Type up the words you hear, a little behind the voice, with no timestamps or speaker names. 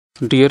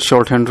Dear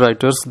shorthand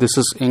writers, this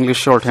is English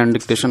shorthand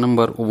dictation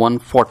number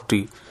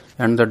 140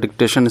 and the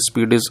dictation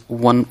speed is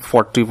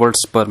 140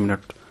 words per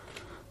minute.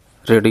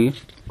 Ready?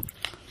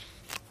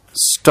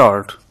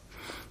 Start.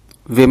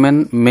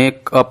 Women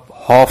make up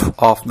half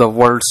of the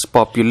world's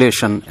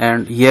population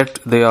and yet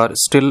they are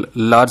still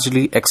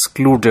largely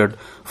excluded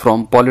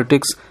from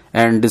politics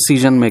and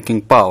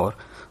decision-making power.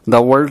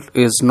 The world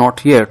is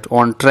not yet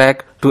on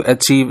track to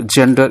achieve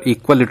gender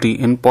equality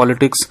in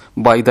politics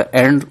by the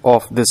end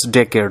of this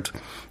decade.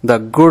 The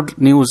good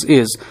news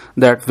is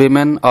that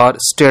women are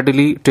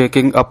steadily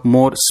taking up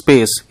more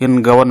space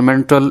in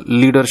governmental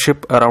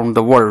leadership around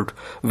the world,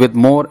 with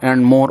more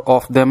and more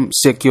of them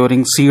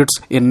securing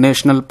seats in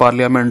national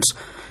parliaments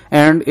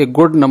and a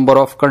good number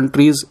of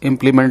countries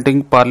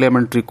implementing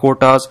parliamentary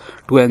quotas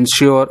to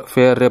ensure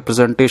fair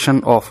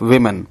representation of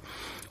women.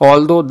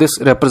 Although this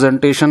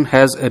representation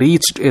has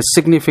reached a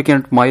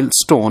significant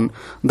milestone,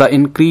 the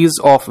increase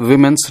of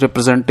women's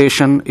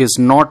representation is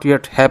not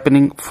yet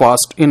happening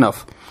fast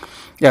enough.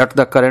 At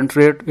the current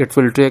rate, it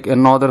will take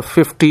another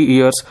 50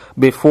 years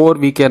before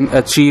we can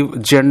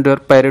achieve gender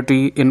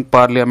parity in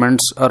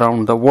parliaments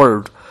around the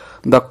world.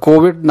 The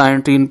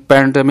COVID-19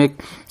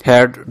 pandemic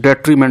had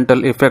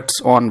detrimental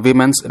effects on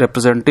women's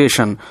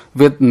representation,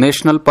 with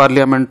national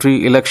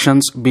parliamentary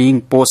elections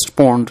being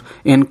postponed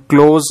in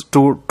close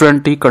to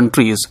 20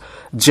 countries,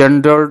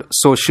 gendered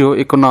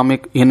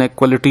socio-economic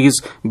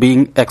inequalities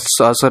being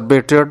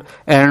exacerbated,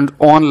 and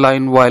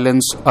online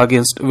violence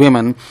against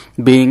women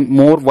being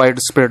more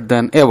widespread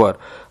than ever.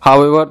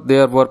 However,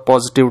 there were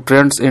positive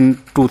trends in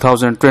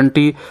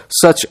 2020,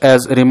 such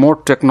as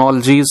remote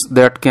technologies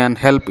that can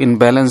help in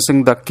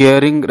balancing the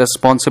caring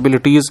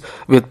responsibilities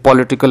with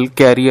political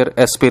career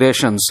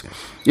aspirations.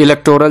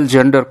 Electoral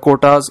gender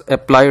quotas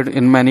applied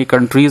in many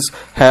countries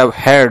have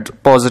had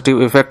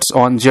positive effects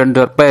on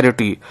gender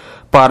parity.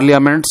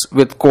 Parliaments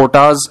with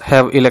quotas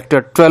have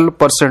elected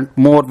 12%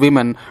 more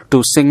women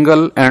to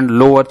single and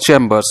lower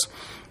chambers.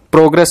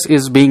 Progress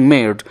is being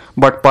made,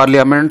 but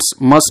parliaments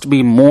must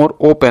be more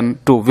open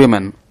to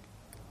women.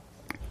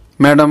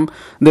 Madam,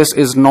 this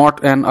is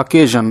not an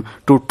occasion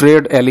to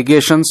trade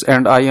allegations,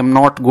 and I am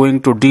not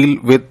going to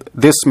deal with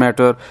this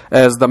matter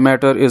as the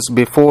matter is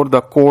before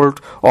the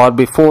court or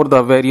before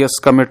the various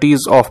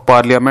committees of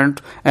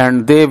Parliament,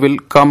 and they will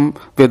come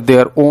with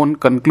their own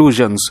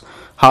conclusions.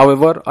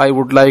 However, I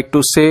would like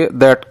to say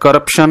that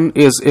corruption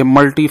is a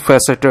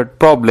multifaceted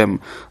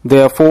problem.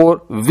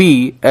 Therefore,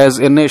 we as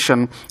a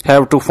nation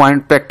have to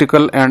find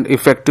practical and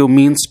effective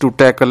means to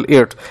tackle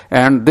it,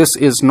 and this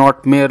is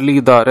not merely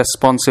the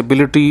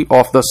responsibility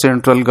of the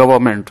central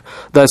government.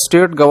 The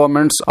state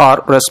governments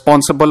are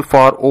responsible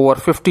for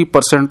over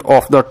 50%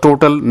 of the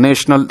total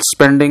national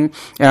spending,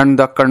 and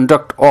the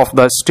conduct of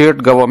the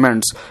state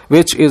governments,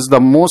 which is the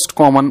most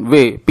common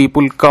way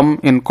people come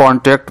in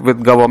contact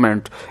with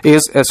government,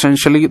 is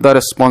essentially the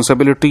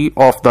responsibility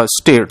of the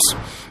states.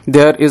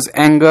 There is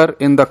anger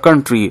in the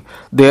country.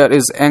 There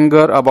is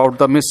anger about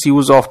the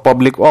misuse of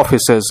public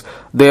offices.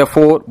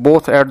 Therefore,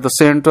 both at the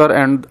center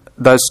and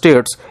the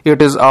states,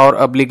 it is our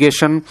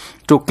obligation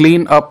to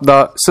clean up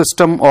the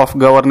system of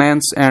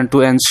governance and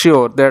to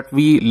ensure that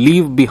we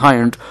leave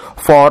behind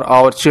for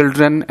our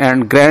children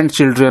and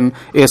grandchildren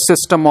a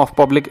system of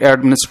public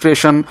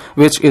administration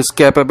which is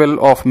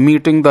capable of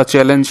meeting the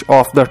challenge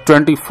of the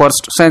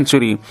 21st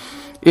century.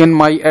 In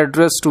my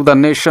address to the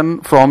nation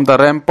from the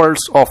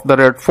ramparts of the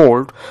Red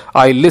Fort,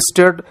 I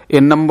listed a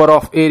number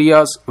of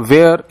areas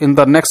where in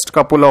the next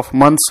couple of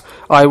months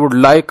I would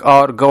like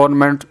our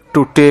government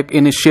to take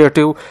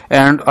initiative,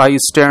 and I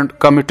stand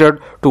committed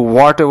to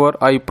whatever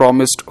I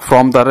promised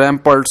from the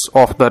ramparts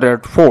of the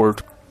Red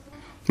Fort.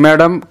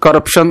 Madam,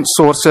 corruption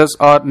sources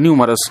are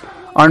numerous.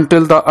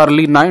 Until the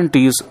early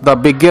 90s, the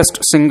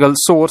biggest single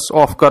source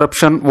of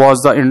corruption was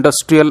the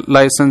industrial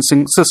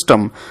licensing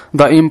system,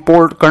 the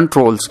import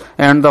controls,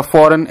 and the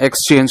foreign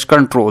exchange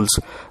controls.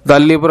 The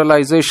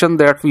liberalization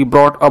that we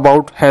brought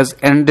about has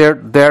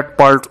ended that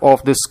part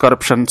of this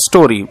corruption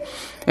story.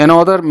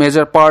 Another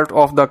major part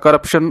of the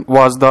corruption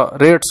was the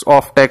rates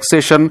of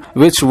taxation,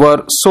 which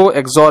were so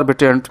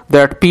exorbitant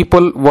that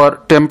people were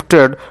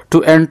tempted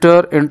to enter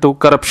into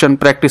corruption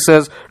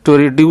practices to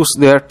reduce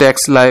their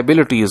tax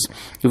liabilities.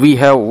 We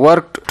have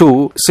worked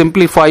to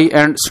simplify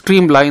and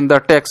streamline the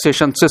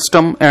taxation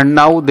system, and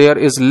now there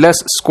is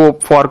less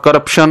scope for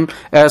corruption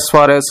as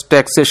far as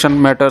taxation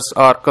matters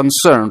are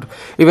concerned.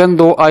 Even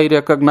though I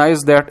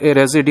recognize that a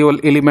residual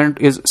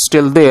element is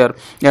still there,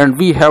 and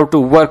we have to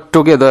work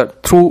together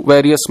through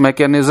various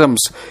mechanisms,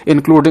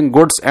 including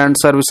goods and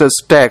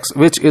services tax,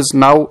 which is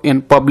now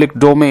in public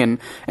domain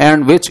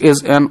and which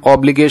is an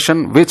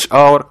obligation which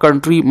our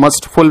country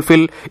must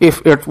fulfill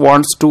if it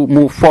wants to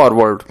move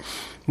forward.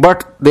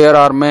 But there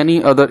are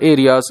many other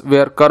areas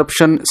where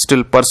corruption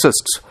still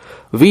persists.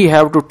 We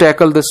have to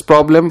tackle this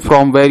problem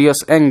from various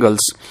angles.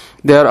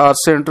 There are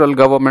central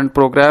government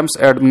programs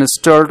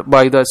administered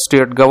by the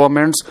state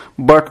governments,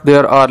 but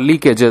there are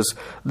leakages.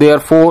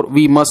 Therefore,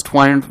 we must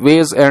find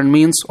ways and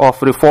means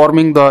of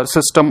reforming the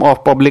system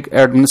of public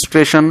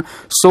administration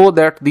so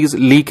that these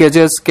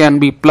leakages can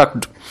be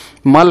plugged.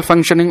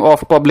 Malfunctioning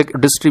of public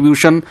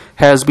distribution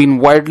has been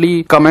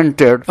widely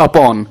commented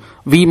upon.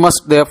 We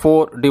must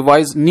therefore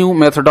devise new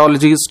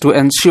methodologies to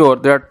ensure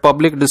that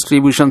public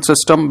distribution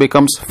system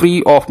becomes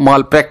free of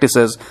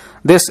malpractices.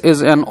 This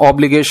is an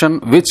obligation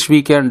which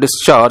we can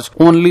discharge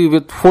only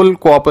with full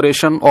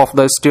cooperation of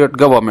the state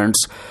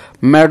governments.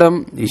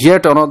 Madam,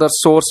 yet another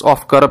source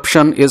of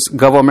corruption is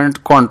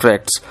government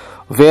contracts.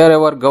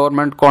 Wherever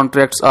government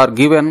contracts are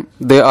given,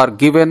 they are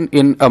given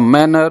in a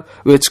manner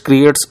which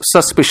creates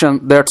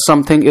suspicion that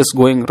something is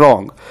going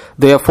wrong.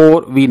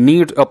 Therefore, we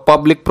need a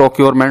Public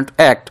Procurement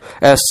Act,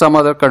 as some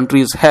other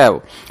countries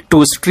have,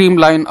 to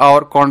streamline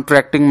our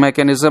contracting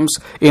mechanisms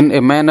in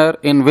a manner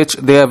in which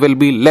there will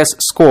be less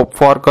scope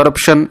for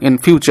corruption in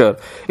future.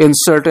 In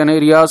certain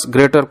areas,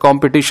 greater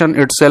competition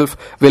itself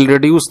will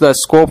reduce the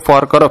scope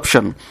for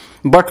corruption.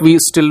 But we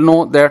still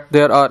know that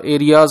there are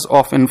areas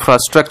of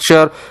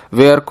infrastructure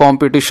where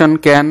competition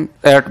can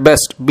at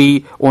best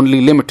be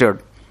only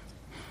limited.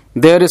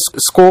 There is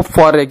scope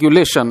for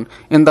regulation.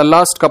 In the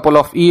last couple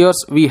of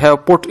years, we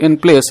have put in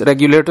place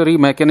regulatory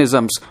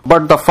mechanisms,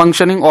 but the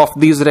functioning of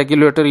these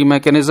regulatory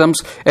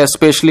mechanisms,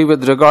 especially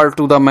with regard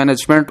to the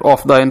management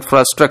of the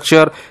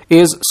infrastructure,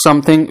 is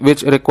something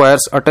which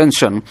requires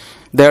attention.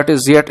 That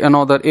is yet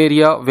another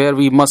area where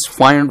we must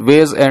find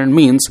ways and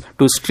means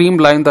to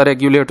streamline the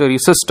regulatory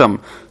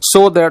system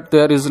so that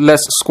there is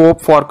less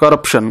scope for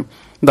corruption.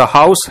 The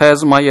House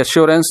has my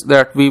assurance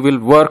that we will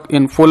work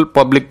in full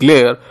public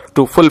glare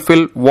to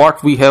fulfill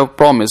what we have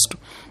promised.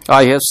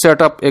 I have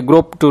set up a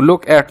group to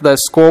look at the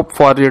scope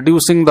for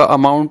reducing the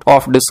amount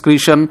of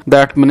discretion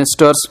that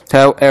ministers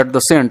have at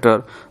the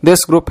center.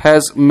 This group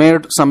has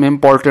made some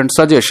important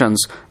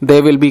suggestions.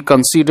 They will be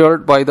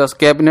considered by the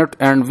cabinet,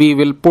 and we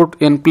will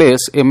put in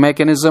place a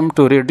mechanism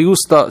to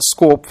reduce the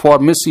scope for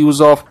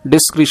misuse of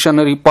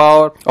discretionary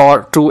power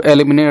or to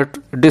eliminate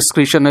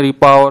discretionary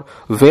power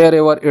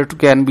wherever it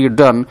can be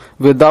done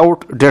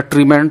without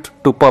detriment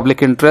to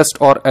public interest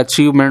or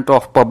achievement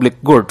of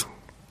public good.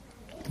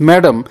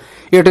 Madam,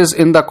 it is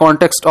in the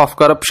context of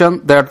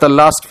corruption that the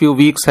last few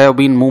weeks have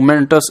been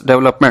momentous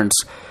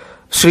developments.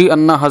 Shri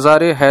Anna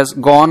Hazare has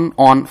gone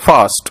on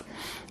fast.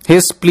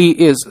 His plea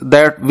is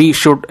that we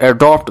should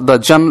adopt the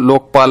Jan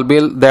Lokpal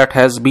bill that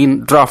has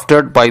been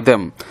drafted by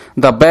them.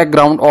 The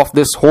background of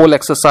this whole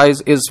exercise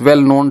is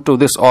well known to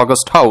this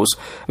august House.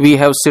 We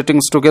have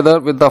sittings together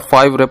with the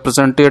 5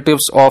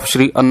 representatives of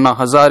Shri Anna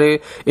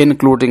Hazare,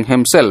 including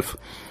himself,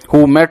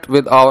 who met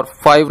with our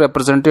 5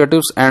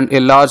 representatives, and a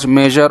large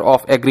measure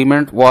of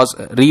agreement was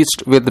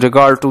reached with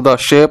regard to the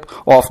shape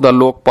of the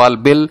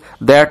Lokpal bill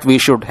that we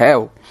should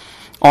have.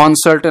 On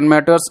certain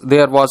matters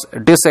there was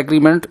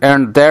disagreement,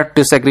 and that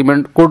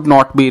disagreement could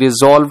not be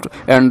resolved,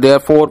 and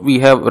therefore we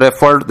have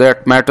referred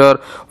that matter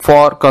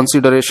for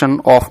consideration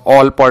of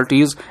all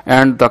parties,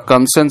 and the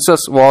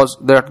consensus was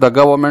that the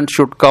government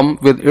should come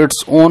with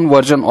its own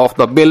version of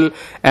the bill,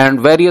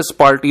 and various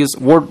parties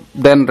would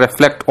then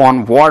reflect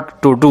on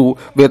what to do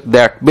with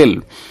that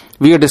bill.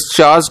 We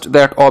discharged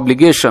that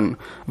obligation.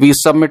 We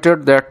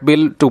submitted that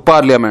bill to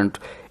Parliament.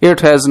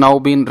 It has now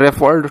been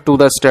referred to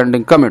the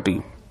Standing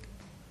Committee.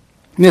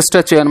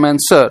 Mr. Chairman,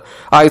 sir,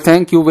 I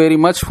thank you very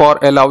much for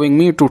allowing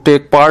me to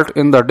take part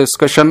in the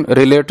discussion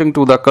relating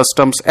to the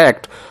Customs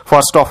Act.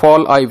 First of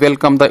all, I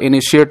welcome the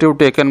initiative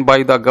taken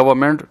by the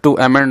government to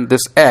amend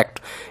this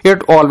act.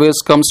 It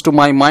always comes to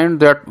my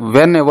mind that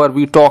whenever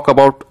we talk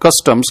about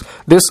customs,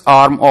 this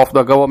arm of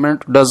the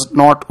government does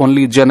not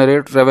only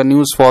generate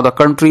revenues for the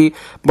country,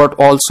 but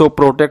also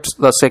protects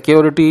the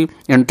security,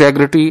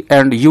 integrity,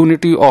 and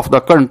unity of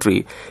the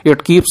country.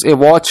 It keeps a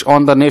watch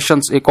on the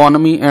nation's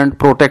economy and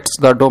protects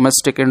the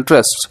domestic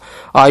interests.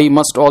 I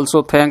must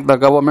also thank the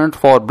government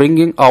for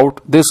bringing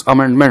out this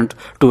amendment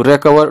to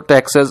recover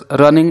taxes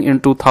running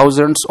into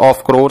thousands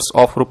of crores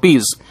of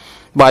rupees.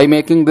 By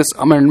making this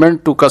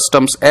amendment to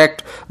Customs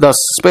Act, the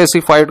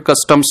specified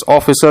customs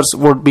officers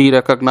would be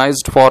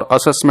recognized for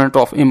assessment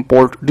of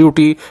import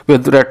duty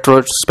with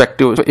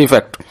retrospective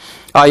effect.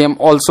 I am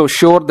also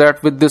sure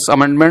that with this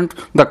amendment,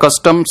 the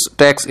customs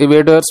tax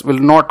evaders will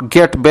not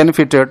get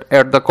benefited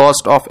at the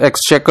cost of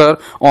exchequer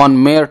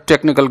on mere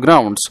technical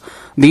grounds.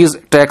 These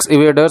tax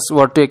evaders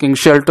were taking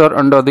shelter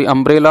under the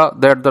umbrella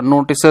that the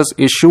notices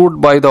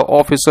issued by the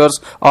officers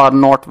are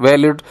not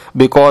valid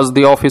because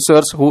the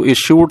officers who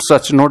issued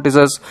such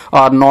notices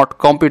are not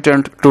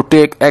competent to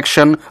take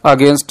action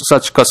against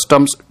such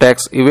customs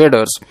tax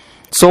evaders.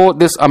 So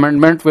this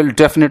amendment will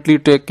definitely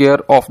take care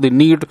of the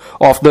need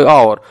of the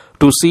hour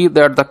to see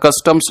that the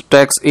customs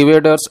tax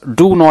evaders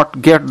do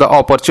not get the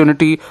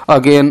opportunity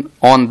again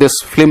on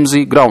this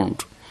flimsy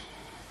ground.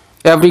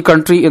 Every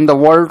country in the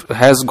world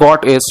has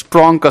got a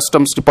strong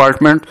customs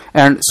department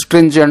and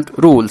stringent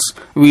rules.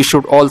 We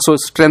should also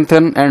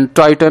strengthen and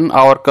tighten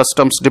our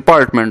customs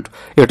department.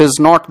 It is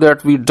not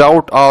that we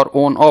doubt our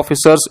own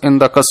officers in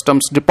the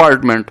customs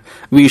department.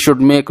 We should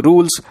make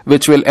rules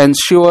which will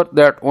ensure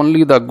that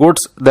only the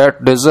goods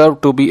that deserve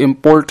to be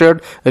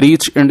imported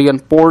reach Indian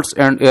ports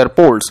and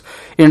airports.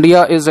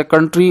 India is a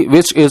country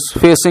which is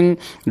facing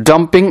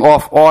dumping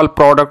of all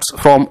products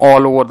from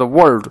all over the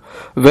world,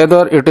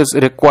 whether it is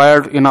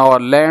required in our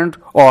land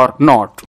or not.